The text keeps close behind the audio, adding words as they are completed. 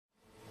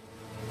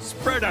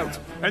Spread out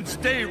and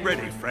stay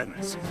ready,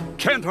 friends.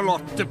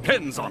 Canterlot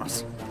depends on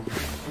us.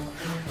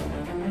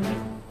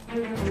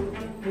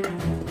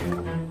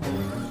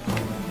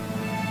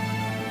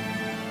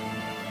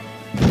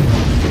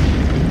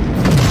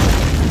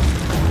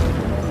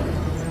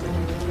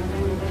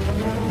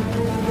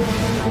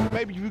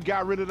 Maybe if you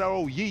got rid of that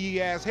old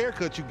yee-yee ass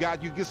haircut you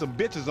got, you get some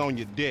bitches on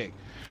your dick.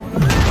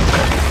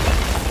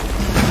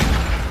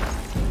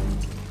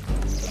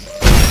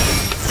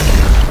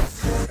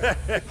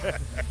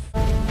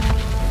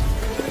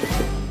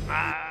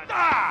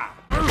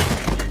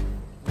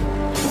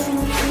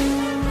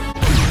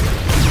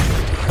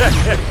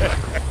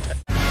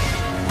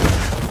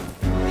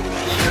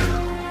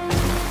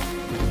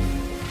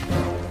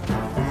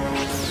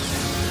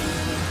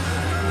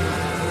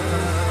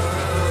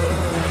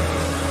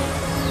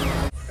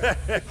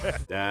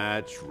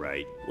 That's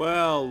right.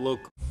 Well, look.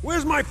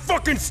 Where's my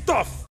fucking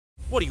stuff?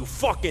 What are you,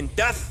 fucking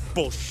death?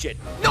 Bullshit.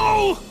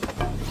 No!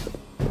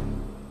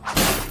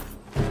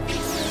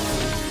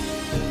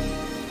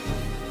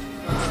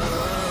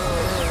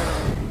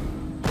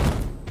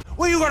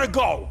 Where you gonna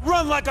go?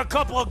 Run like a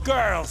couple of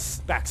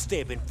girls.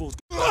 Backstabbing fools.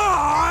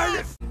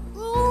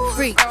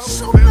 Freak.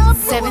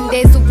 7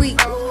 days a week.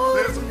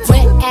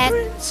 Wet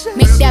ass.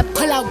 Make that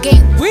pull out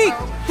game weak.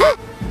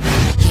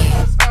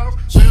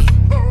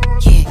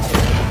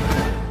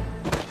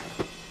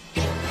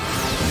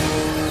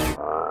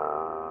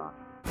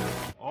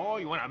 Oh,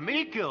 you want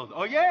me killed?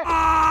 Oh, yeah?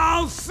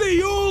 I'll see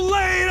you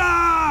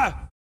later!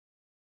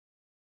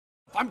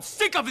 I'm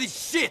sick of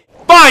this shit!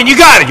 Fine, you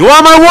got it. You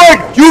want my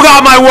word? You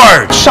got my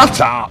word.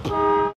 Shut up!